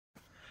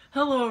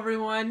Hello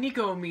everyone,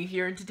 Nico and me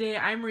here, and today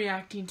I'm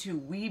reacting to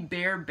We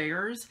Bare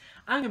Bears.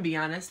 I'm gonna be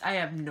honest, I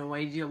have no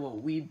idea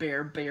what We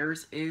Bare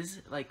Bears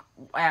is, like,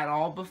 at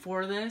all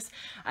before this.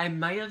 I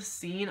might have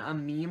seen a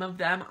meme of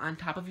them on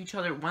top of each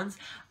other once.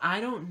 I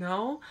don't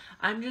know.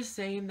 I'm just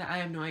saying that I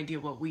have no idea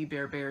what We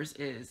Bare Bears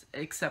is,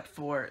 except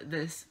for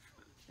these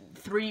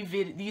three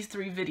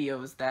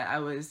videos that I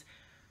was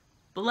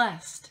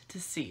blessed to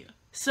see.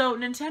 So,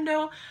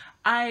 Nintendo,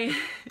 I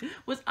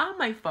was on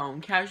my phone,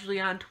 casually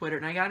on Twitter,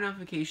 and I got a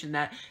notification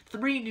that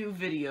 3 new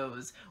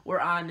videos were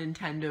on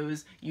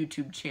Nintendo's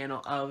YouTube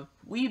channel of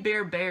We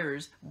Bare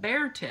Bears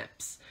Bear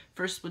Tips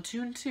for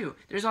Splatoon 2.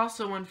 There's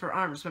also one for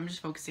ARMS, but I'm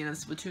just focusing on the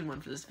Splatoon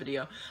one for this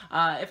video.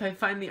 If I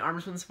find the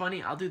ARMS one's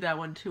funny, I'll do that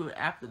one too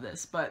after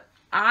this, but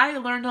I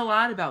learned a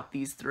lot about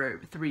these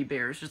three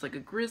bears. There's like a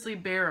grizzly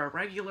bear, a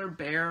regular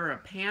bear, a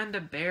panda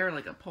bear,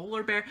 like a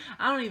polar bear.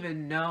 I don't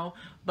even know,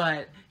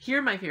 but here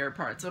are my favorite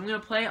parts. So I'm going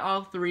to play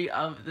all 3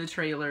 of the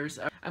trailers.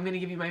 I'm going to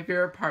give you my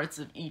favorite parts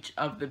of each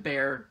of the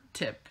bear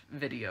tip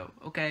video,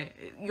 okay?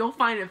 You'll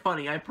find it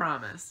funny, I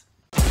promise.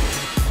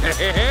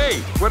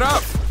 Hey, what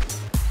up?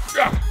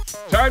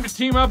 Time to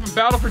team up and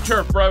battle for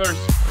turf, brothers.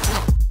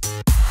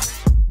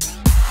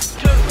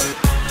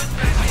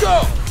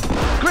 Go!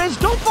 Chris,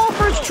 don't fall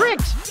for his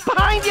tricks!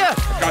 Behind you!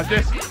 Got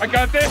this! I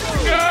got this!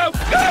 Go!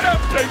 Got him!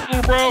 Thanks,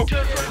 little bro!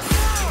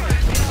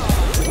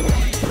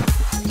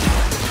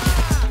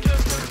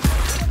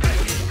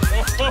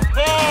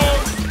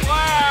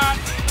 Flat!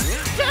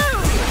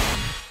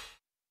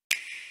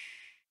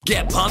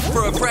 Get pumped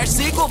for a fresh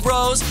sequel,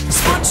 bros!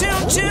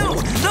 Splatoon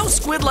 2! Those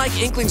squid-like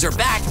inklings are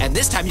back, and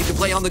this time you can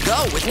play on the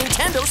go with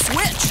Nintendo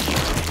Switch!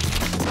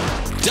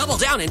 Double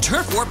down in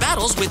turf war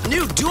battles with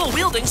new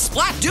dual-wielding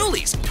Splat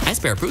Dualies.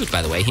 Icebear approved,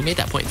 by the way. He made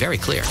that point very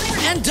clear.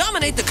 And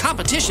dominate the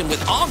competition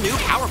with all new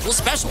powerful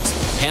specials.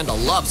 Panda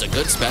loves a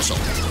good special.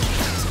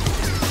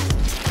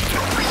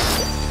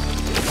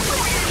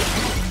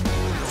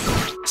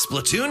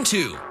 Splatoon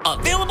 2,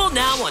 available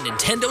now on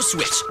Nintendo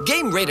Switch.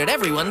 Game rated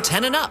everyone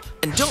 10 and up.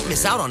 And don't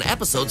miss out on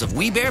episodes of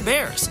We Bare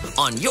Bears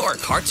on your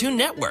Cartoon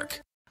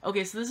Network.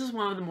 Okay, so this is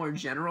one of the more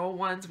general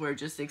ones where it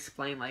just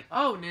explain like,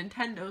 oh,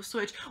 Nintendo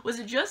Switch. Was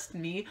it just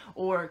me,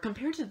 or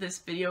compared to this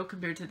video,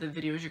 compared to the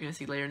videos you're gonna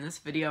see later in this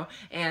video,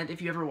 and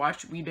if you ever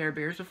watched We Bare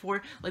Bears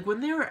before, like when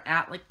they were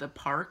at like the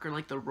park or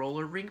like the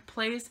roller rink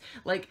place,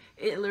 like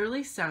it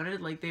literally sounded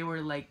like they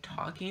were like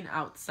talking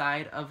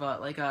outside of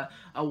a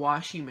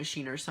washing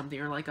machine or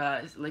something, or like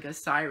a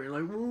siren,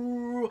 like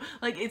woo.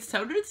 Like it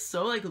sounded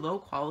so like low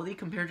quality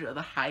compared to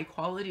the high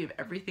quality of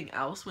everything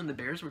else when the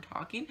bears were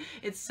talking.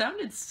 It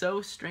sounded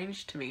so strange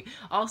to me.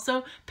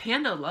 Also,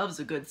 Panda loves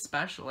a good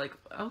special. Like,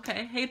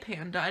 okay, hey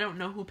Panda, I don't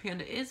know who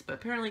Panda is, but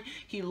apparently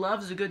he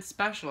loves a good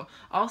special.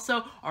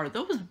 Also, are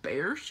those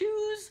bear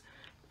shoes?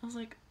 I was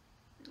like,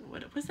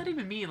 what does that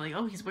even mean? Like,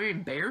 oh, he's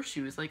wearing bear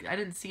shoes. Like, I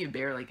didn't see a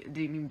bear. Like, did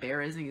he mean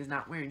bear as in he's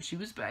not wearing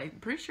shoes? But I'm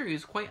pretty sure he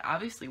was quite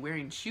obviously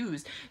wearing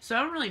shoes. So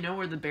I don't really know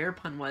where the bear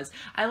pun was.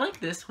 I like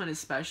this one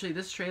especially,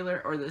 this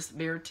trailer, or this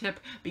bear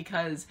tip,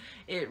 because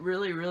it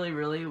really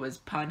was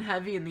pun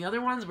heavy. And the other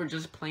ones were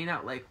just plain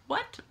out like,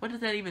 what? What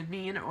does that even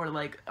mean? Or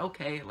like,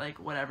 okay, like,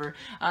 whatever.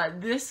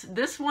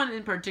 This one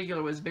in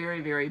particular was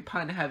very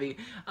pun heavy.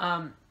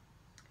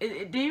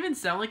 It didn't even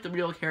sound like the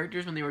real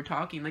characters when they were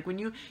talking. Like,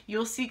 when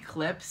you'll see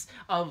clips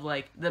of,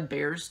 like, the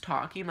bears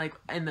talking, like,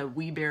 in the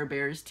We Bare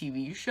Bears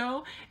TV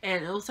show,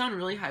 and it'll sound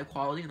really high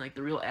quality and, like,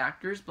 the real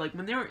actors, but, like,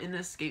 when they were in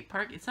this skate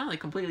park, it sounded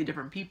like completely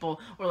different people,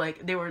 or,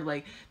 like, they were,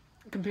 like,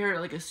 compared,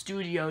 like, a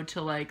studio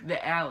to, like,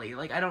 the alley.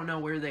 Like, I don't know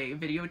where they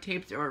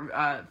videotaped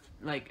or,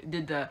 like,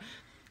 did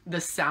the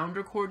sound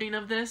recording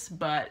of this,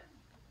 but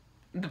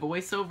the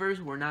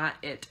voiceovers were not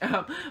it,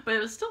 but it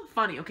was still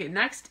funny. Okay,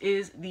 next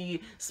is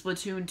the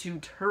Splatoon 2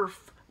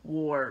 Turf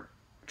War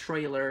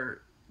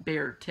trailer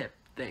bear tip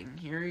thing.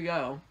 Here you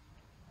go.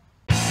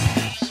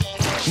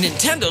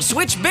 Nintendo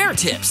Switch Bear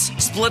Tips,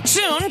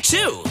 Splatoon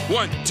 2.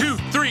 1, 2,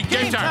 3,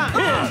 game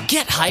time!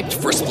 Get hyped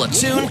for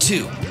Splatoon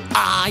 2.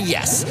 Ah,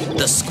 yes,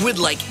 the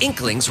squid-like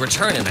inklings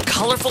return in a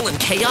colorful and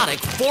chaotic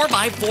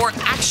 4x4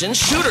 action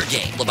shooter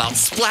game about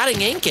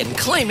splatting ink and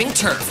claiming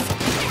turf.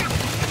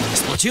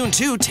 Splatoon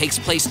 2 takes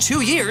place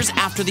 2 years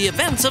after the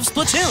events of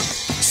Splatoon,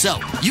 so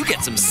you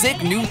get some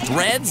sick new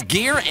threads,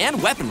 gear, and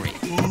weaponry.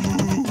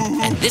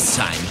 And this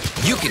time,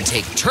 you can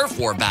take turf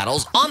war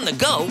battles on the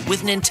go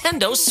with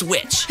Nintendo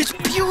Switch. It's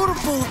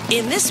beautiful!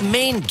 In this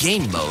main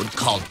game mode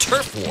called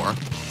Turf War,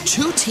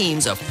 2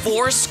 teams of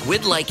 4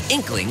 squid-like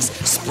inklings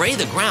spray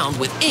the ground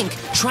with ink,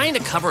 trying to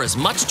cover as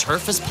much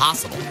turf as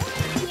possible.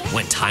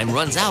 When time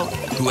runs out,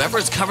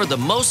 whoever's covered the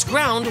most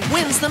ground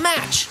wins the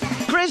match.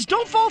 Chris,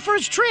 don't fall for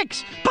his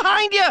tricks!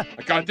 Behind you!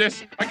 I got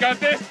this! I got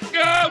this! Go!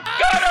 Got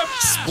him!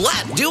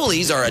 Splat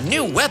Dualies are a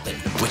new weapon,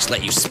 which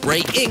let you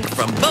spray ink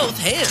from both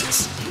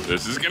hands.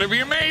 This is gonna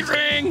be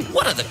amazing!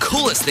 One of the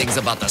coolest things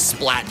about the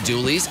Splat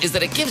Dualies is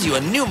that it gives you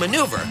a new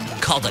maneuver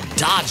called a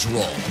dodge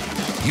roll.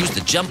 Use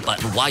the jump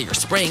button while you're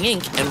spraying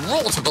ink and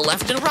roll to the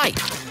left and right.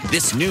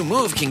 This new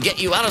move can get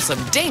you out of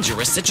some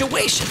dangerous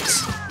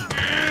situations.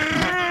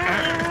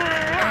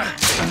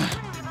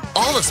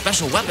 All the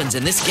special weapons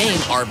in this game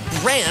are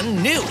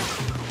brand new.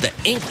 The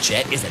ink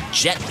jet is a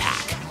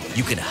jetpack.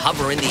 You can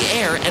hover in the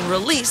air and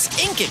release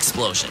ink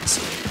explosions.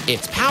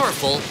 It's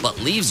powerful,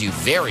 but leaves you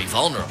very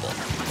vulnerable.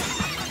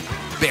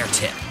 Bear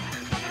tip.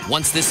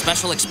 Once this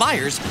special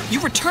expires, you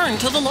return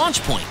to the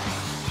launch point.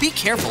 Be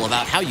careful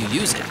about how you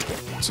use it.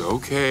 It's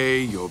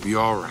okay, you'll be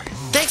all right.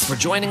 Thanks for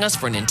joining us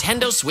for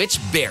Nintendo Switch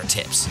Bear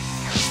Tips.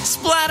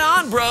 Splat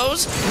on,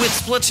 bros,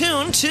 with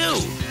Splatoon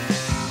 2.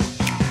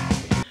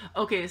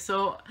 Okay,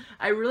 so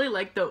I really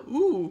like the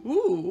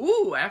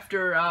ooh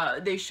after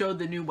they showed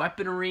the new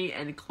weaponry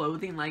and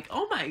clothing. Like,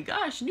 oh my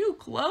gosh, new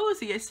clothes!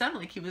 He sounded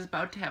like he was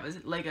about to have a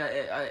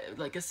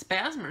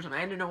spasm or something.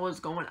 I didn't know what was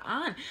going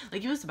on.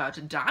 Like he was about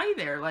to die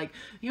there. Like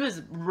he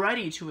was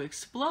ready to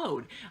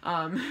explode.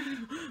 New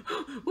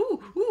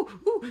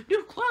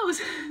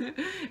clothes,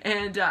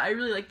 and I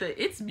really like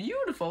the it's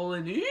beautiful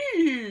and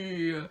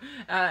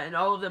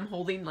all of them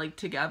holding like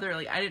together.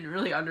 Like I didn't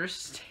really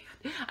understand.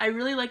 I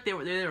really like they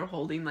were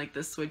holding like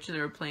the Switch and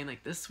they were playing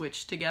like the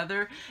Switch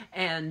together,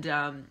 and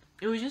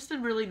it was just a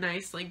really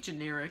nice like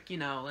generic, you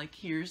know, like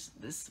here's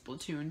this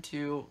Splatoon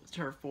 2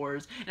 Turf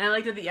Wars, and I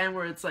liked at the end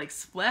where it's like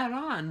splat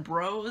on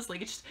bros.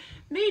 Like it just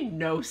made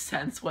no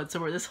sense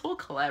whatsoever. This whole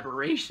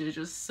collaboration is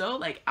just so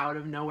like out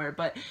of nowhere,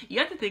 but you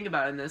have to think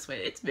about it in this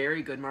way. It's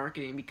very good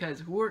marketing, because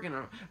who are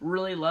gonna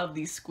really love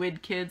these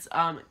squid kids?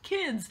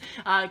 Kids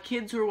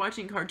who are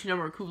watching Cartoon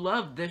Network who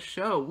love this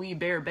show, We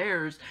Bare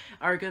Bears,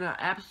 are gonna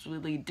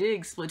absolutely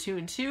dig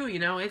Splatoon 2. You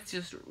know, it's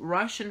just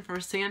rushing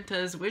for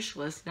Santa's wish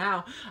list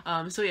now.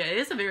 So yeah, it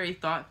is a very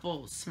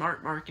thoughtful,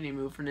 smart marketing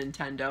move for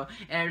Nintendo,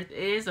 and it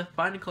is a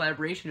fun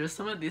collaboration. Just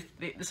some of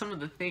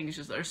the things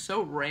just are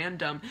so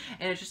random,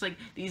 and it's just like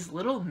these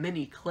little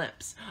mini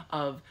clips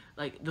of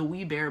like the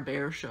We Bare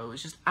Bear show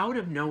is just out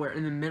of nowhere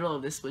in the middle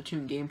of this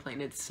Splatoon gameplay,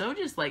 and it's so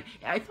just like,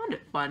 I found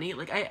it funny.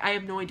 Like I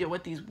have no idea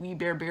what these We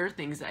Bare Bear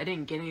things, I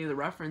didn't get any of the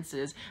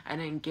references, I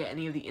didn't get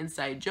any of the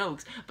inside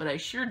jokes, but I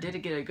sure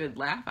did get a good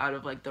laugh out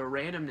of like the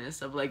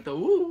randomness of like the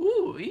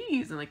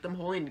ease and like them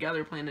holding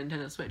together playing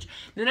Nintendo Switch.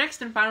 The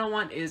next and final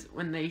one is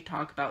when they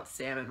talk about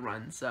Salmon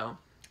Run, so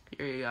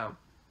here you go.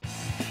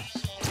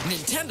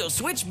 Nintendo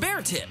Switch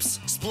Bear Tips,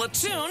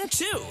 Splatoon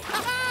 2.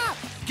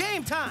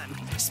 Game time!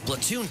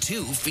 Splatoon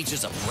 2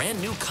 features a brand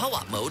new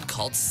co-op mode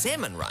called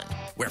Salmon Run,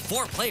 where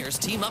 4 players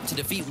team up to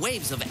defeat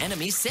waves of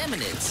enemy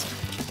salmonids.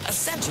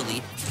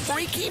 Essentially,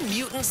 freaky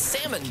mutant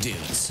salmon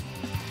dudes.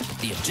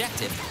 The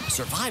objective,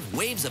 survive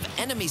waves of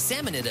enemy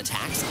salmonid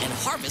attacks and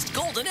harvest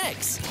golden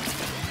eggs.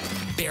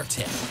 Bear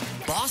tip,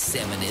 boss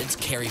salmonids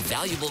carry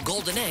valuable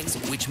golden eggs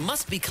which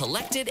must be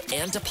collected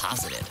and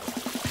deposited.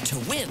 To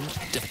win,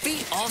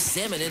 defeat all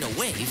salmon in a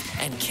wave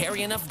and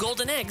carry enough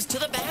golden eggs to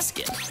the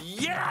basket.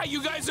 Yeah,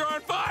 you guys are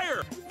on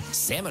fire!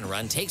 Salmon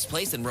Run takes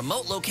place in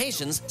remote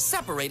locations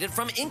separated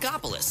from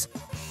Inkopolis.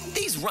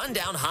 These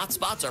rundown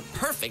hotspots are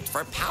perfect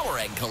for power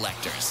egg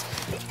collectors.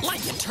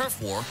 Like in Turf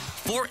War,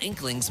 4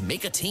 Inklings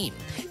make a team.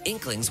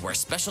 Inklings wear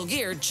special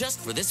gear just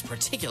for this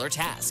particular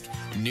task.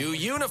 New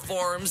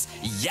uniforms,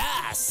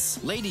 yes!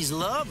 Ladies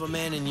love a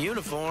man in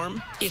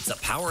uniform. It's a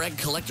power egg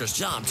collector's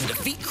job to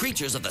defeat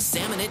creatures of the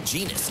salmonid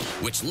genus,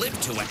 which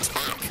live to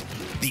attack.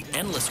 The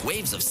endless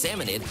waves of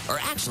salmonid are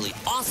actually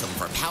awesome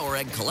for power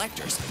egg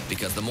collectors,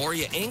 because the more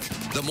you ink,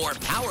 the more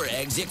power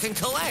eggs you can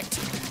collect.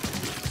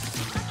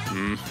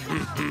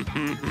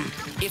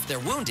 If they're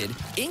wounded,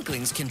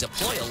 Inklings can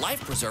deploy a life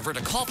preserver to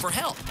call for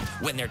help.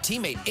 When their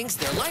teammate inks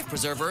their life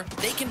preserver,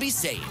 they can be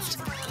saved.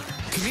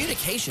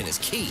 Communication is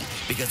key,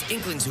 because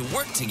Inklings who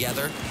work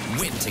together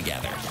win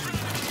together.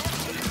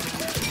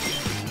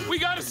 We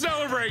gotta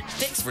celebrate!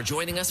 Thanks for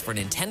joining us for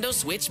Nintendo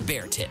Switch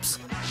Bear Tips.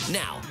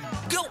 Now,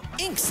 go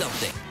ink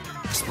something!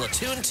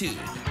 Splatoon 2.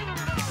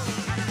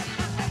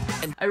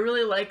 I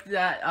really liked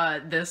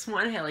that this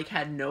one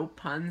had no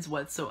puns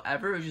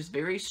whatsoever. It was just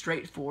very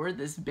straightforward.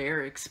 This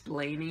bear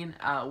explaining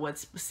what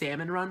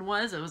Salmon Run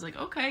was. I was like,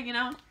 okay, you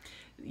know,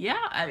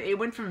 yeah, it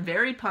went from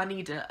very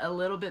punny to a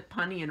little bit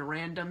punny and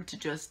random to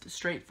just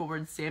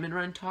straightforward Salmon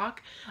Run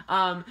talk.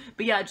 But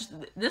yeah, just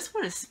this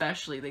one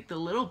especially, like the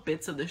little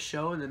bits of the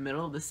show in the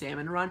middle of the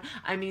Salmon Run.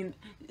 I mean,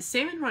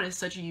 Salmon Run is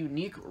such a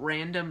unique,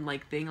 random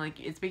thing. Like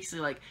it's basically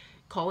like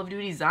Call of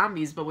Duty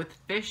Zombies, but with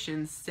fish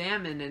and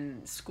salmon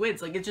and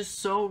squids. Like, it's just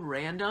so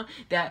random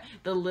that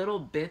the little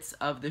bits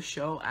of the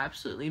show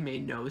absolutely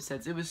made no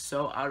sense. It was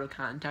so out of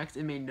context,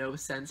 it made no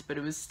sense, but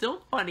it was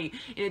still funny,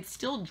 and it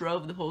still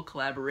drove the whole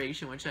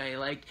collaboration, which I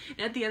liked.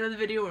 And at the end of the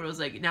video, where it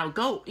was like, now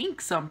go ink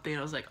something,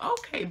 I was like,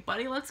 okay,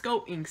 buddy, let's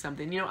go ink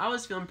something. You know, I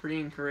was feeling pretty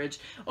encouraged.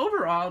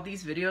 Overall,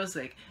 these videos,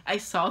 like, I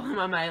saw them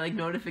on my, like,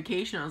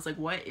 notification. I was like,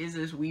 what is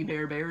this We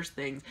Bare Bears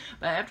thing?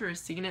 But after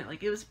seeing it,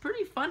 like, it was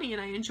pretty funny,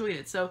 and I enjoyed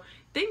it. So,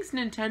 thanks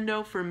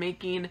Nintendo for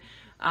making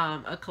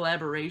a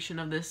collaboration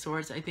of this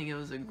sort. I think it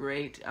was a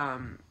great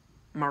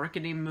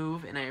marketing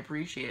move, and I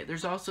appreciate it.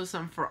 There's also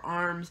some for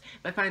ARMS.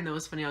 If I find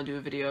those funny, I'll do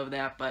a video of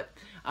that. But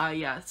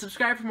yeah,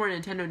 subscribe for more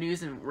Nintendo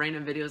news and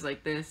random videos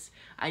like this.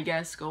 I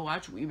guess go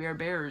watch We Bare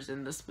Bears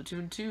and the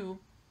Splatoon 2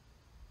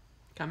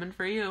 coming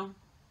for you.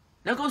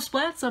 Now go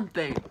splat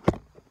something!